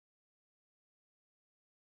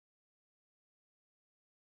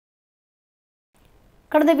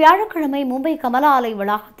கடந்த வியாழக்கிழமை மும்பை கமலா ஆலை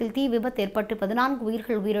வளாகத்தில் தீ விபத்து ஏற்பட்டு 14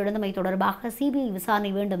 உயிர்கள் உயிரிழந்தமை தொடர்பாக சிபிஐ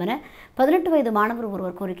விசாரணை வேண்டும் என 18 வயது மாணவர்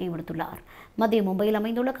ஒருவர் கோரிக்கை விடுத்துள்ளார். மத்திய மும்பையில்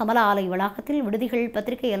அமைந்துள்ள கமலா ஆலை வளாகத்தில் விடுதிகள்,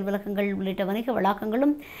 பத்திரிகை அலுவலகங்கள் உள்ளிட்ட வணிக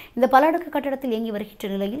வளாகங்களும் இந்த பல அடுக்கு கட்டடத்தில் இயங்கி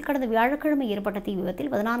வருகின்ற நிலையில் கடந்த வியாழக்கிழமை ஏற்பட்ட தீ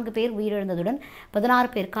விபத்தில் 14 பேர் உயிரிழந்ததுடன்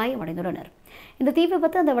 16 பேர் காயமடைந்துள்ளனர். இந்த தீ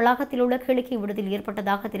விபத்து அந்த வளாகத்தில் உள்ள கிழக்கை விடுதியில்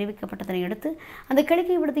ஏற்பட்டதாக தெரிவிக்கப்பட்டதனை அடுத்து அந்த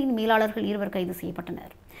கிழக்கை விடுதியின் மேலாளர்கள் 2 கைது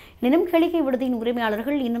செய்யப்பட்டனர். எனினும் கிழக்கை விடுதியின் உரிமையாளர்கள்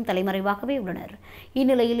இன்னும் தலைமறைவாகவே உள்ளனர்.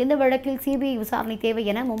 இந்நிலையில் இந்த வழக்கில் சிபிஐ விசாரணை தேவை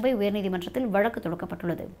என மும்பை உயர்நீதிமன்றத்தில் வழக்கு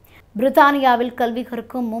தொடுக்கப்பட்டுள்ளது. பிரித்தானியாவில் கல்வி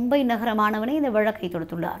கற்கும் மும்பை நகர மாணவனே இந்த வழக்கை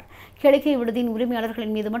தொடுத்துள்ளார். கிழக்கை விடுதியின்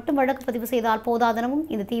உரிமையாளர்களின் மீது மட்டும் வழக்கு பதிவு செய்தால் போதாதெனவும்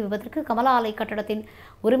இந்த தீ விபத்திற்கு கமலா ஆலை கட்டடத்தின்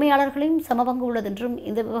உரிமையாளர்களையும் சமபங்கு உள்ளதென்றும்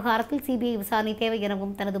இந்த விவகாரத்தில் சிபிஐ விசாரணை தேவை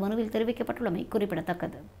எனவும் தனது மனுவில் தெரிவிக்கப்பட்டுள்ளமை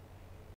குறிப்பிடத்தக்கது.